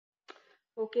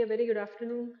Okay, a very good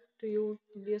afternoon to you,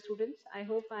 dear students. I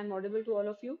hope I'm audible to all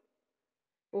of you.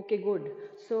 Okay, good.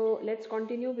 So let's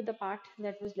continue with the part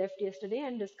that was left yesterday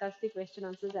and discuss the question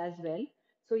answers as well.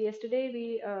 So yesterday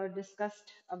we discussed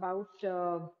about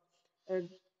uh,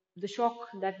 the shock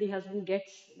that the husband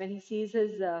gets when he sees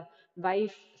his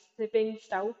wife sipping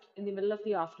stout in the middle of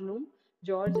the afternoon.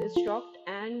 George is shocked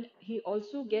and he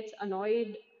also gets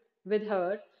annoyed with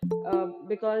her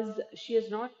because she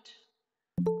is not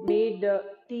made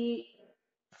tea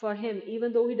for him,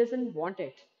 even though he doesn't want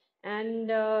it. And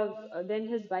then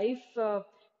his wife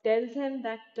tells him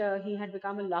that he had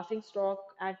become a laughing stock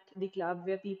at the club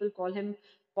where people call him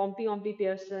Pompey Ompy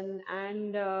Pearson,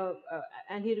 and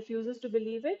he refuses to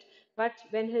believe it. But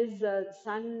when his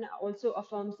son also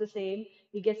affirms the same,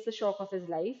 he gets the shock of his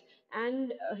life.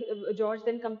 And George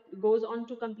then goes on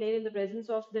to complain in the presence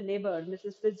of the neighbor,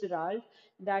 Mrs. Fitzgerald,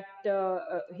 that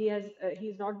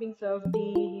he's not being served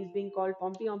tea, he's being called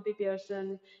Pompey Ompy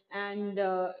Pearson, and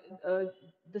the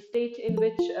state in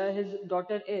which his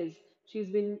daughter is. She's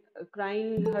been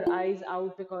crying her eyes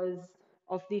out because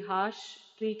of the harsh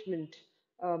treatment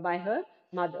by her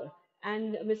mother.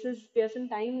 And Mrs. Pearson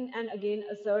time and again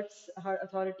asserts her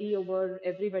authority over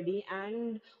everybody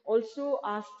and also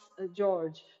asks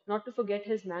George not to forget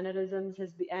his mannerisms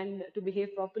and to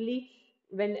behave properly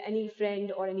when any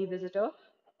friend or any visitor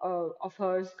of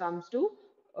hers comes to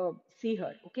see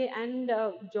her. Okay, and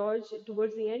George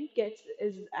towards the end gets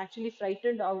is actually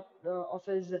frightened out of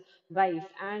his wife,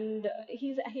 and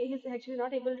he's actually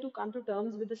not able to come to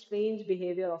terms with the strange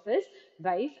behavior of his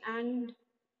wife, and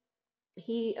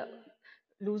he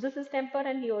loses his temper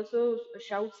and he also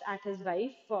shouts at his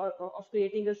wife for of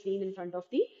creating a scene in front of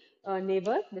the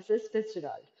neighbor, Mrs.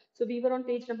 Fitzgerald. So we were on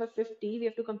page number 50. We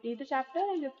have to complete the chapter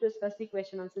and we have to discuss the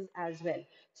question answers as well.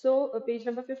 So page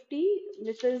number 50,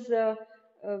 Mrs.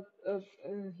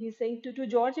 He's saying to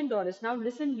George and Doris, now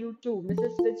listen you too,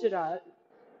 Mrs. Fitzgerald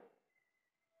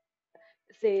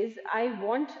says, I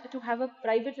want to have a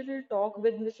private little talk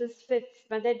with Mrs. Fitz.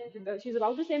 But then she's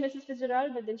about to say Mrs.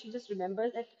 Fitzgerald, but then she just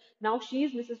remembers that now she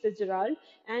is Mrs. Fitzgerald,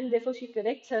 and therefore she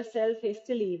corrects herself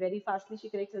hastily, very fastly.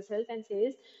 She corrects herself and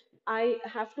says, I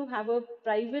have to have a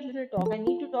private little talk. I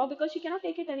need to talk because she cannot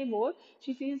take it anymore.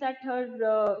 She feels that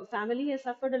her family has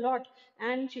suffered a lot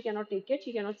and she cannot take it,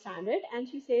 she cannot stand it. And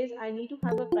she says, I need to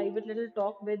have a private little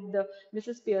talk with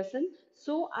Mrs. Pearson,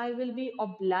 so I will be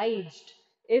obliged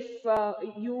if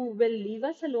you will leave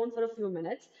us alone for a few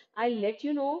minutes. I'll let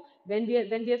you know when we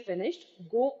are finished.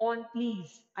 Go on,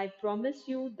 please. I promise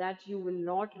you that you will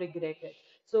not regret it.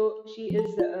 So she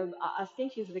is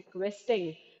asking, she's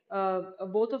requesting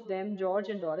both of them, George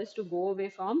and Doris, to go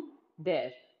away from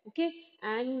there. Okay,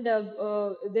 and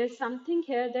there's something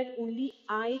here that only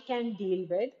I can deal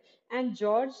with. And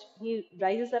George, he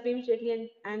rises up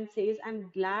immediately and says, I'm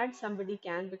glad somebody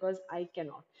can because I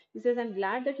cannot. He says, I'm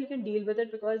glad that you can deal with it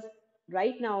because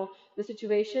right now, the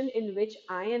situation in which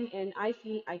I am in, I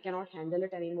feel I cannot handle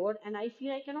it anymore, and I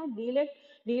feel I cannot deal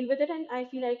with it, and I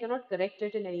feel I cannot correct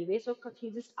it in any way. So he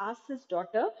just asks his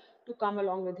daughter to come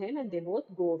along with him, and they both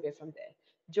go away from there.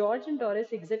 George and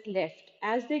Doris exit left.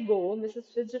 As they go,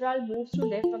 Mrs. Fitzgerald moves to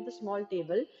left of the small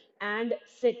table and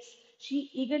sits. She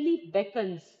eagerly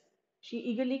beckons. She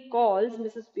eagerly calls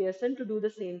Mrs. Pearson to do the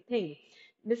same thing.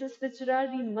 Mrs.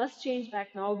 Fitzgerald, we must change back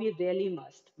now. We really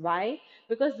must. Why?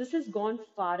 Because this has gone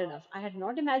far enough. I had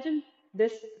not imagined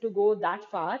this to go that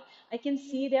far. I can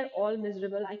see they're all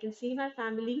miserable. I can see my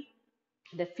family,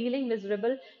 they're feeling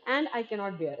miserable, and I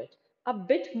cannot bear it. A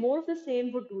bit more of the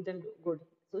same would do them good.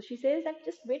 So she says that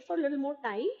just wait for a little more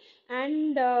time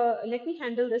and let me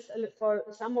handle this for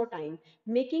some more time,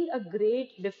 making a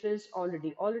great difference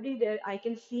already. Already there, I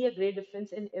can see a great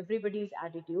difference in everybody's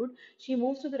attitude. She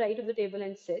moves to the right of the table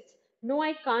and sits. No,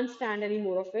 I can't stand any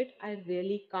more of it. I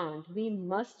really can't. We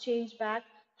must change back.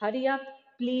 Hurry up,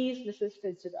 please, Mrs.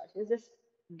 Fitzgerald. She just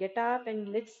get up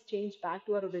and let's change back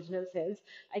to our original selves.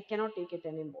 I cannot take it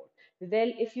anymore.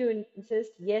 Well, if you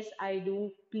insist, yes, I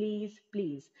do, please,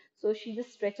 please. So she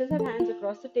just stretches her hands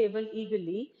across the table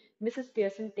eagerly. Mrs.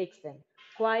 Pearson takes them.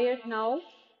 Quiet now,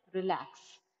 relax.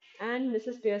 And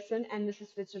Mrs. Pearson and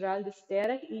Mrs. Fitzgerald they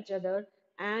stare at each other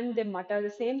and they mutter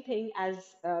the same thing as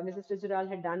Mrs. Fitzgerald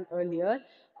had done earlier.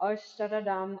 Erstata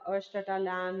dum, erstata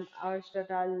lam,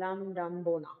 erstata lam dum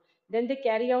bona. Then they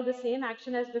carry out the same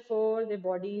action as before, their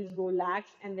bodies go lax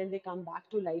and then they come back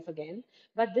to life again.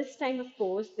 But this time, of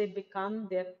course, they become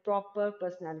their proper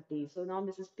personality. So now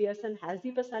Mrs. Pearson has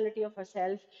the personality of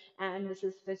herself and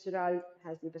Mrs. Fitzgerald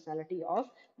has the personality of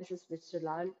Mrs.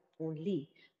 Fitzgerald only.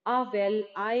 Ah, well,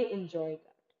 I enjoyed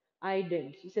that. I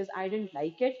didn't. She says, I didn't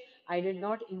like it. I did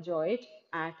not enjoy it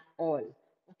at all.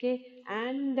 Okay,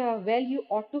 and well, you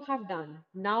ought to have done.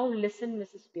 Now listen,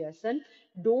 Mrs. Pearson,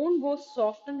 don't go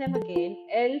soft on them again,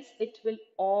 else it will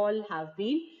all have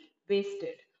been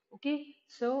wasted. Okay,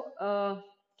 so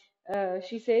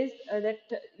she says that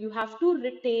you have to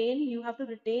retain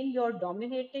your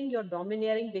dominating, your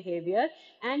domineering behavior,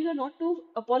 and you're not to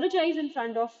apologize in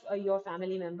front of your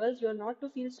family members. You're not to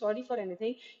feel sorry for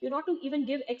anything. You're not to even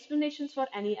give explanations for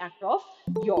any act of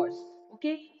yours.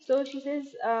 Okay, so she says,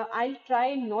 I'll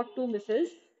try not to, Mrs.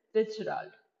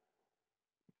 Fitzgerald.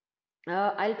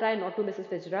 I'll try not to, Mrs.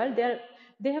 Fitzgerald.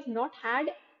 They have not had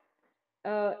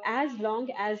as long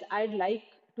as I'd like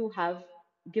to have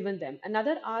given them.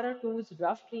 Another hour or two's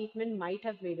rough treatment might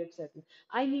have made it certain.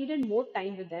 I needed more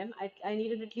time with them. I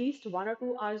needed at least 1 or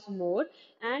 2 hours more,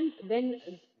 and then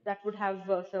that would have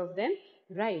served them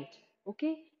right.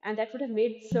 Okay, and that would have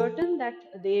made certain that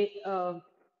they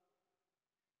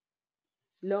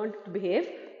learned to behave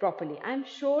properly. I'm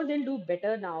sure they'll do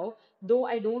better now, though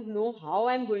I don't know how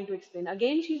I'm going to explain.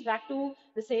 Again, she's back to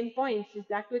the same point. She's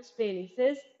back to explaining. She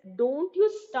says, don't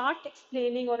you start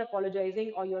explaining or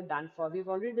apologizing or you're done for. We've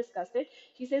already discussed it.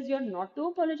 She says, you're not to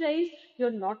apologize,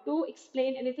 you're not to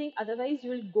explain anything, otherwise,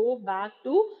 you'll go back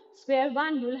to square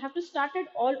one. You'll have to start it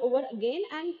all over again,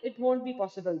 and it won't be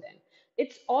possible then.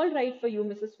 It's all right for you,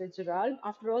 Mrs. Fitzgerald.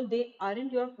 After all, they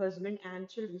aren't your husband and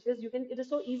children. She says you can. It is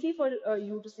so easy for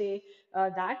you to say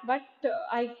that, but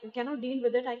I cannot deal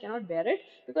with it. I cannot bear it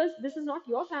because this is not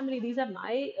your family. These are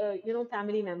my,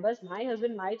 family members, my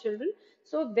husband, my children.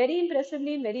 So very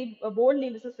impressively, very boldly,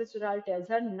 Mrs. Fitzgerald tells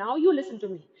her, "Now you listen to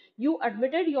me. You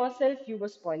admitted yourself you were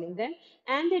spoiling them,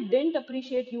 and they didn't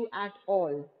appreciate you at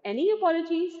all. Any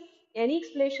apologies?" Any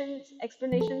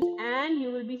explanations, and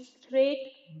you will be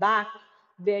straight back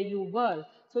where you were.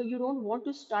 So you don't want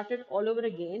to start it all over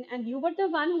again. And you were the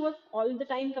one who was all the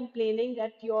time complaining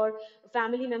that your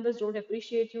family members don't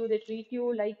appreciate you. They treat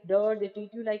you like dirt. They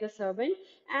treat you like a servant.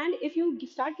 And if you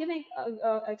start giving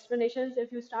explanations,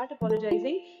 if you start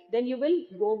apologizing, then you will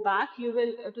go back. You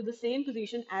will to the same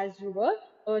position as you were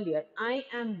earlier. I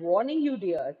am warning you,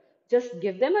 dear. Just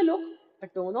give them a look, a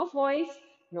tone of voice,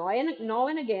 now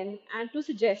and again, and to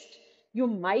suggest you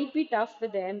might be tough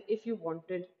with them if you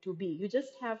wanted to be. You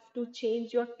just have to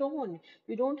change your tone.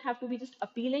 You don't have to be just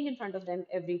appealing in front of them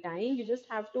every time. You just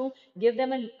have to give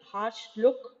them a harsh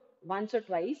look once or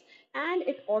twice, and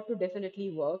it ought to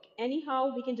definitely work.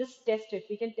 Anyhow, we can just test it.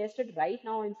 We can test it right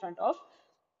now in front of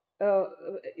uh,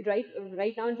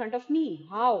 right now in front of me.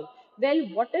 How? Well,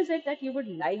 what is it that you would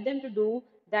like them to do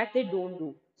that they don't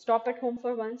do? Stop at home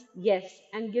for once? Yes.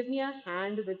 And give me a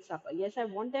hand with supper. Yes, I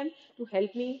want them to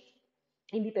help me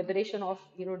in the preparation of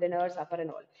dinner, supper, and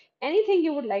all. Anything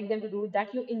you would like them to do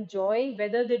that you enjoy,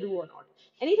 whether they do or not.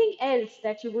 Anything else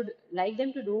that you would like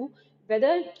them to do,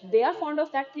 whether they are fond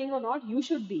of that thing or not, you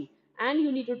should be. And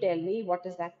you need to tell me what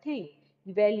is that thing.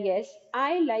 Well, yes,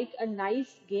 I like a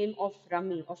nice game of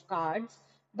rummy, of cards,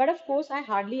 but of course I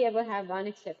hardly ever have one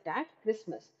except at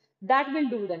Christmas. That will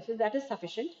do then, so that is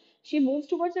sufficient. She moves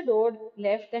towards the door,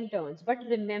 left, and turns. But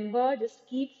remember, just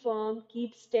keep firm,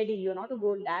 keep steady. You're not to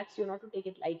go lax, you're not to take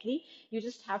it lightly. You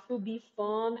just have to be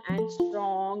firm and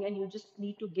strong, and you just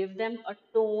need to give them a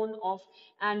tone of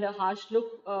and a harsh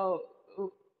look.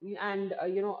 And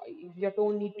your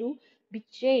tone need to be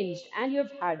changed, and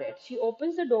you've had it. She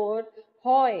opens the door.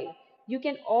 Hoy, you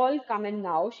can all come in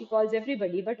now. She calls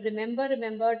everybody, but remember,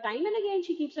 time and again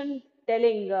she keeps on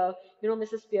telling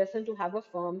Mrs. Pearson to have a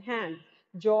firm hand.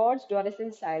 George, Doris,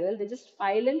 and Cyril, they just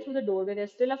file in through the doorway. They're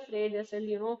still afraid. They're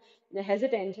still, they're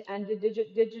hesitant, and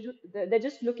they're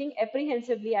just looking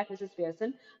apprehensively at Mrs.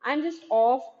 Pearson. I'm just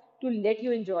off to let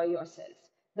you enjoy yourselves.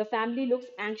 The family looks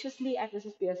anxiously at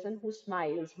Mrs. Pearson, who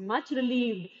smiles, much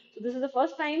relieved. So this is the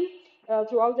first time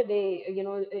throughout the day,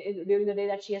 during the day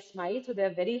that she has smiled. So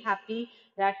they're very happy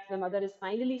that the mother is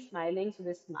finally smiling. So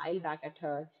they smile back at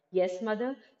her. Yes,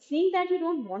 mother. Seeing that you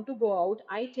don't want to go out,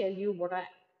 I tell you what I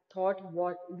thought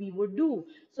what we would do.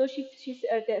 So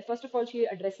first of all she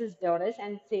addresses Doris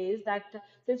and says that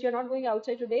since you're not going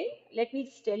outside today, let me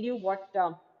just tell you what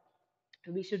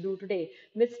we should do today.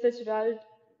 Miss Fitzgerald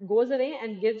goes away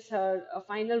and gives her a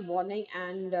final warning,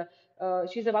 and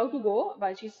she's about to go,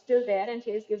 but she's still there, and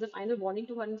she gives a final warning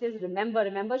to her and says, remember,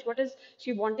 what is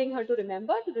she wanting her to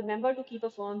remember? To remember to keep a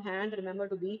firm hand, remember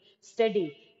to be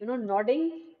steady,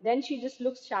 nodding. Then she just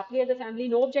looks sharply at the family.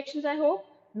 No objections, I hope?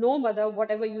 No, mother,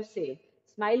 whatever you say.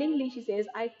 Smilingly, she says,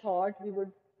 I thought we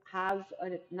would have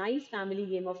a nice family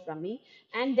game of rummy,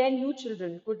 and then you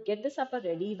children could get the supper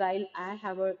ready while I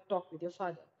have a talk with your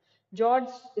father. George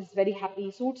is very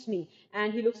happy, suits me,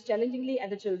 and he looks challengingly at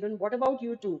the children. What about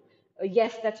you two?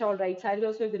 Yes, that's all right. Cyril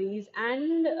also agrees.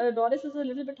 And Doris is a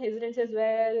little bit hesitant, says,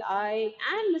 well,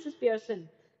 and Mrs. Pearson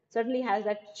suddenly has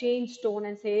that changed tone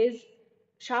and says,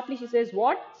 sharply, she says,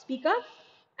 what? Speak up.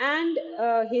 And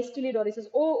hastily, Doris says,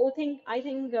 I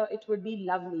think it would be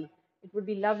lovely. It would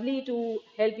be lovely to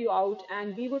help you out,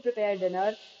 and we would prepare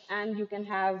dinner, and you can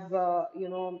have,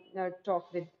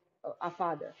 talk with our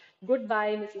father.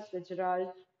 Goodbye, Mrs.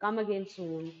 Fitzgerald. Come again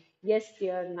soon. Yes,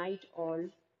 dear. Night all.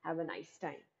 Have a nice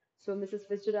time. So Mrs.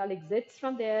 Fitzgerald exits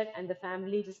from there, and the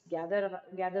family just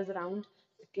gathers around,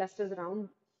 clusters around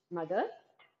mother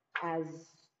as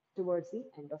towards the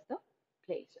end of the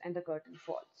play, and the curtain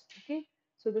falls. Okay,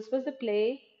 so this was the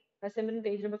play. Simran,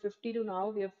 page number 52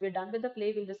 now. We're done with the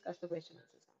play. We'll discuss the question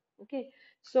answers now. Okay,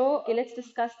 so okay, let's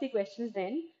discuss the questions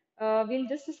then. We'll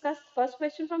just discuss first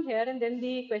question from here and then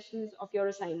the questions of your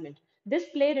assignment. This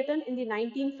play, written in the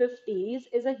 1950s,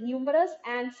 is a humorous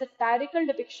and satirical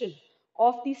depiction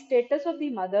of the status of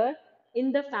the mother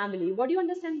in the family. What do you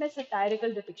understand by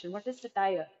satirical depiction? What is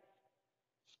satire?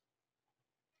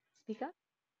 Speak up.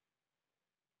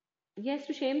 Yes,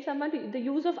 to shame someone, the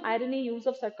use of irony, use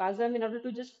of sarcasm in order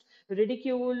to just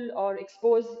ridicule or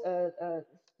expose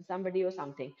somebody or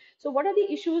something. So, what are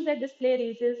the issues that this play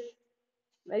raises?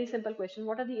 Very simple question.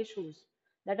 What are the issues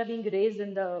that are being raised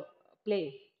in the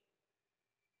play?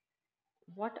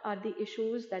 What are the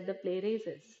issues that the play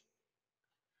raises?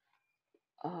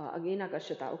 Again,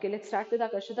 Akashita. Okay, let's start with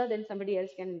Akashita, then somebody else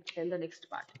can tell the next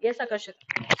part. Yes, Akashita.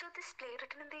 So this play,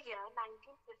 written in the year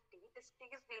 1950,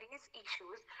 displays various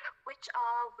issues which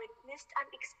are witnessed and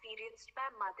experienced by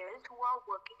mothers who are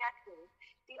working at home.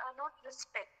 They are not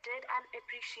respected and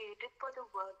appreciated for the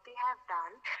work they have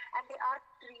done, and they are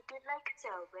treated like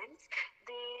servants.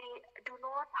 They do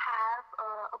not have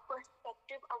a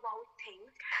perspective about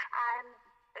things, and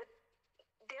uh,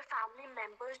 their family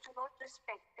members do not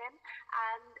respect them,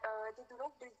 and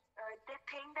they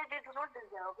think that they do not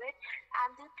deserve it,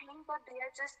 and they think that they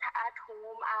are just at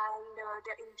home and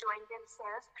they're enjoying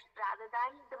themselves, rather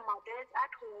than the mothers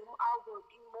at home are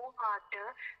working more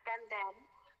harder than them.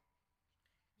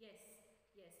 Yes,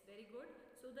 yes, very good.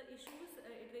 So the issues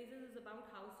it raises is about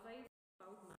housewives,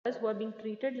 about mothers who are being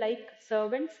treated like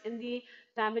servants in the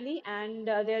family, and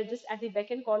they're just at the beck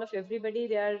and call of everybody.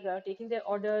 They are taking their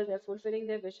orders, they're fulfilling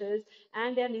their wishes,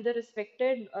 and they are neither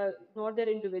respected nor their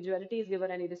individuality is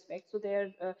given any respect. So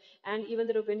they're and even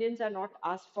their opinions are not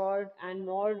asked for, and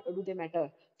nor do they matter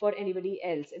for anybody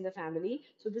else in the family.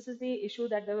 So this is the issue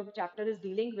that the chapter is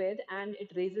dealing with, and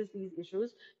it raises these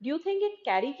issues. Do you think it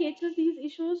caricatures these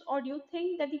issues, or do you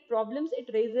think that the problems it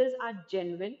raises are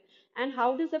genuine? And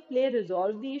how does the play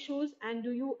resolve the issues? And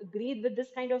do you agree with this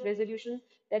kind of resolution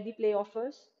that the play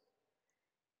offers?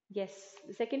 Yes,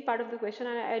 the second part of the question,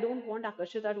 I don't want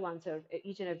Akashita to answer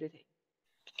each and everything.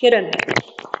 Kiran,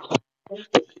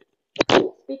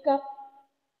 speak up.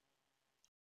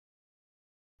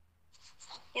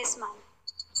 Yes, ma'am.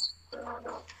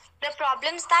 The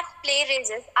problems that play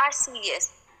raises are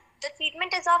serious. The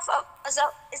treatment is of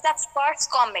course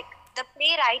comic. The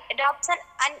playwright adopts an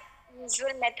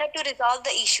unusual method to resolve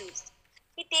the issues.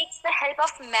 He takes the help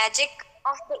of magic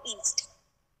of the East.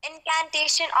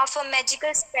 Incantation of a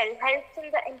magical spell helps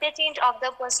in the interchange of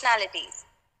the personalities.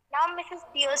 Now, Mrs.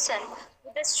 Pearson,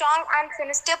 with the strong and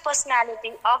sinister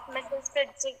personality of Mrs.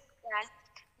 Fitzgerald,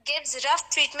 gives rough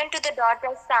treatment to the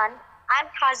daughter's son and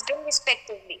husband,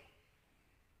 respectively.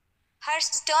 Her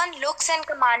stern looks and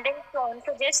commanding tone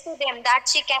suggest to them that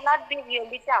she cannot be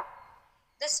really tough.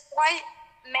 The spoiled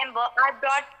member are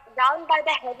brought down by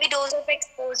the heavy dose of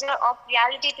exposure of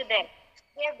reality to them.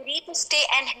 They agree to stay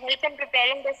and help in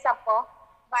preparing the supper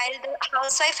while the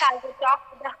housewife has a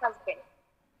talk with the husband.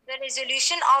 The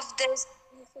resolution of this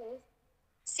issue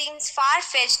seems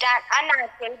far-fetched and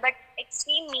unnatural, but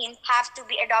extreme means have to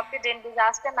be adopted in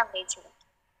disaster management.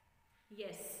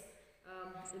 Yes,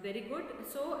 very good.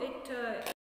 So it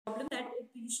problem that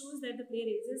the issues that the play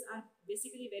raises are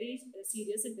basically very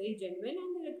serious and very genuine,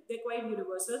 and they're quite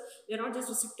universal. They're not just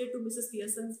restricted to Mrs.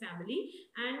 Pearson's family,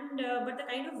 and but the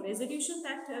kind of resolution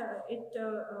that it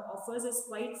offers is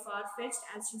quite far fetched.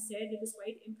 As she said, it is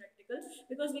quite impractical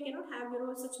because we cannot have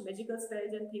such magical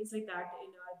spells and things like that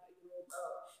in our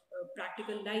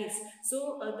practical life.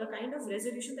 So the kind of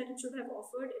resolution that it should have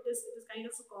offered, it is kind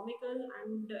of comical,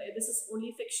 and this is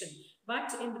only fiction.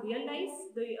 But in real life,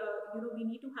 we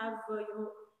need to have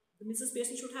Mrs.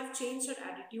 Pearson should have changed her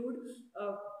attitude.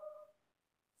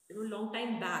 Long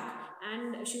time back,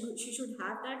 and she should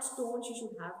have that tone. She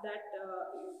should have that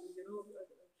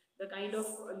the kind of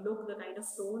look, the kind of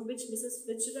tone which Mrs.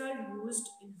 Fitzgerald used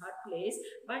in her place.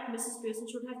 But Mrs. Pearson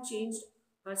should have changed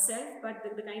herself, but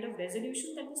the kind of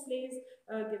resolution that this play is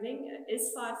giving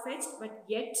is far-fetched, but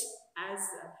yet as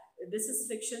this is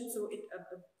fiction, so it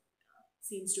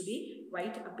seems to be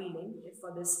quite appealing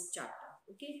for this chapter.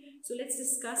 Okay, so let's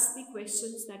discuss the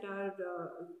questions that are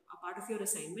a part of your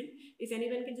assignment. If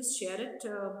anyone can just share it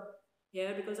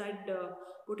here, because I'd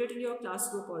put it in your class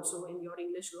group also, in your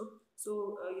English group.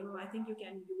 So I think you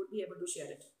would be able to share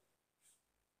it.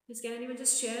 Please, can anyone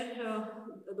just share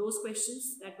those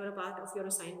questions that were a part of your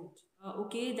assignment?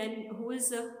 Okay, then who is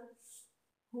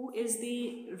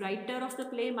the writer of the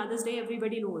play Mother's Day?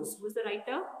 Everybody knows. Who is the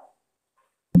writer?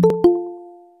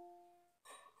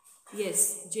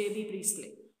 Yes, J.B.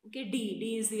 Priestley. Okay,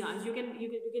 D is the answer. You can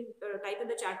type in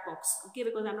the chat box. Okay,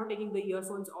 because I'm not taking the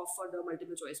earphones off for the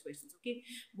multiple choice questions. Okay,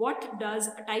 what does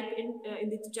in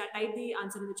the chat, type the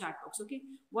answer in the chat box. Okay,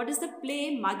 what does the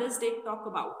play Mother's Day talk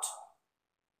about?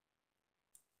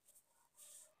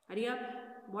 Hurry up.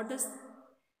 What does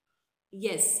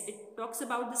Yes, it talks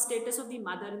about the status of the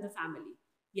mother in the family.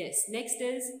 Yes, next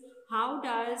is, how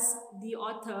does the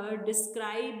author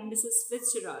describe Mrs.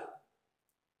 Fitzgerald?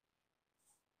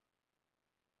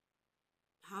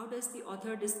 How does the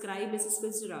author describe Mrs.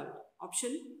 Fitzgerald?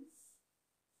 Option?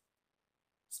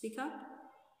 Speak up.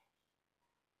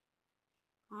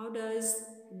 How does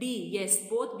D? Yes,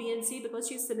 both B and C, because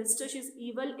she's sinister, she's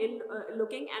evil, ill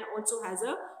looking, and also has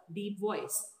a deep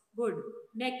voice. Good.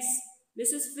 Next,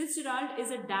 Mrs. Fitzgerald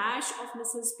is a dash of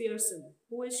Mrs. Pearson.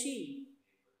 Who is she?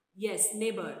 Yes,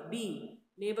 neighbor. B,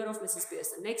 neighbor of Mrs.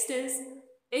 Pearson. Next is,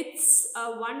 it's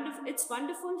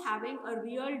wonderful having a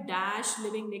real dash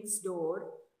living next door.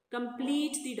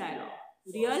 Complete the dialogue.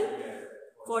 Real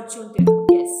fortune teller.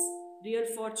 Yes, real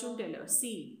fortune teller.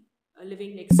 C,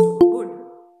 living next door. Good.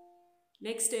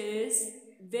 Next is,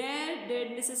 where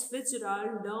did Mrs.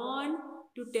 Fitzgerald learn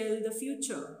to tell the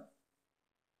future?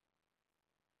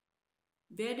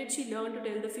 Where did she learn to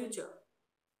tell the future?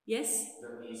 Yes?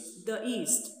 The East. The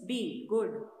East. B.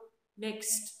 Good.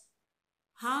 Next.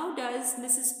 How does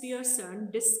Mrs. Pearson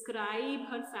describe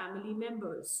her family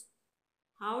members?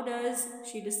 How does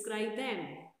she describe them?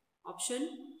 Option?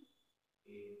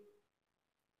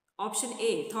 Option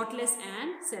A. Thoughtless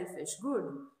and selfish. Good.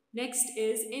 Next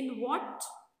is, in what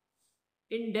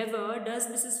endeavor does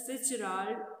Mrs.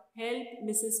 Fitzgerald help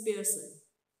Mrs. Pearson?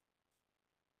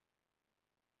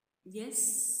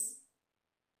 Yes.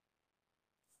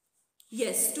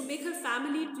 Yes, to make her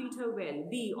family treat her well.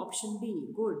 B, option B.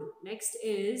 Good. Next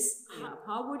is,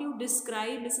 how would you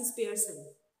describe Mrs.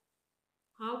 Pearson?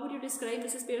 How would you describe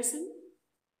Mrs. Pearson?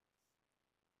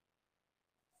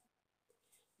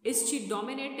 Is she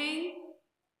dominating?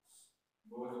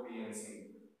 Both B and C.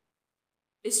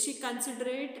 Is she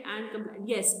considerate and compliant?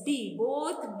 Yes, D.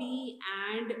 Both B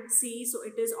and C. So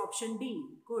it is option D.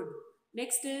 Good.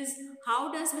 Next is,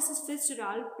 how does Mrs.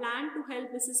 Fitzgerald plan to help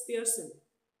Mrs. Pearson?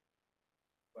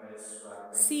 By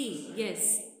swapping. C.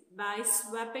 Yes. By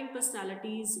swapping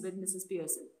personalities with Mrs.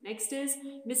 Pearson. Next is,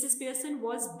 Mrs. Pearson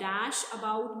was dash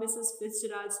about Mrs.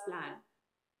 Fitzgerald's plan.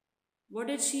 What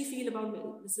did she feel about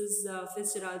Mrs.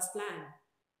 Fitzgerald's plan?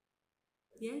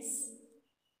 Yes.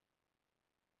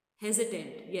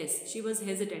 Hesitant. Yes, she was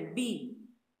hesitant. B.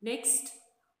 Next,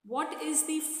 what is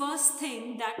the first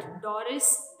thing that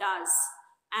Doris does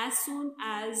as soon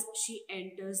as she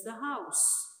enters the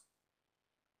house?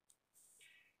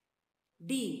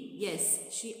 D. Yes,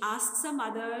 she asks her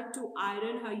mother to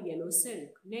iron her yellow silk.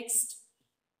 Next,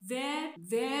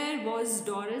 where was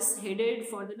Doris headed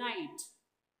for the night?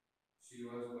 She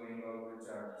was going out with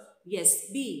Charlie. Yes,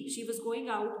 B. She was going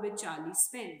out with Charlie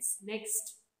Spence.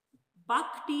 Next,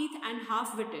 buck teeth and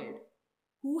half-witted.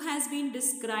 Who has been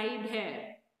described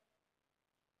here?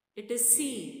 It is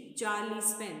C. Charlie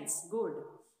Spence. Good.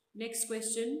 Next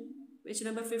question. Question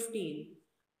number 15.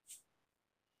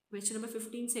 Question number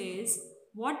 15 says,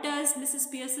 what does Mrs.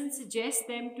 Pearson suggest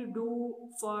them to do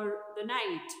for the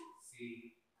night?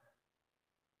 C.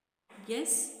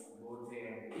 Yes? Both A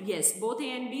and B. Yes, both A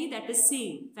and B. That is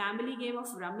C. Family game of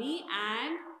rummy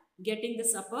and getting the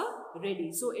supper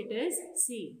ready. So it is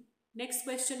C. Next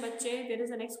question, bache. Where is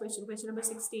the next question? Question number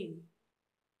 16.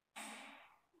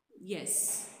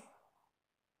 Yes.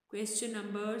 Question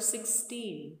number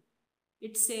 16.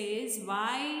 It says,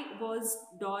 why was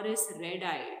Doris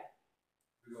red-eyed?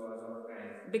 Because of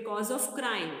crying. Because of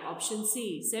crying. Option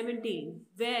C. 17.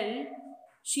 Well,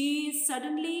 she is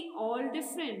suddenly all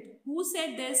different. Who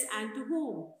said this and to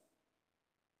whom?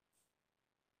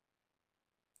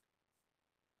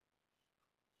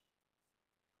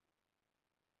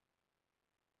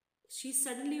 She's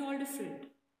suddenly all different.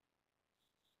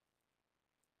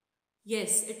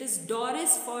 Yes, it is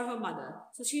Doris for her mother.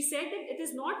 So she said that it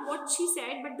is not what she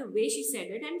said, but the way she said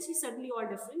it, and she's suddenly all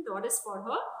different. Doris for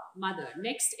her mother.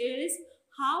 Next is,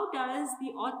 how does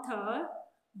the author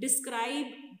describe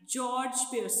George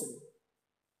Pearson?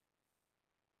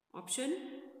 Option,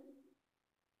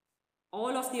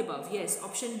 all of the above. Yes,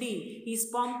 option D. He's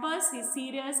pompous, he's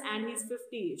serious, and he's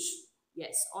 50-ish.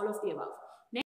 Yes, all of the above.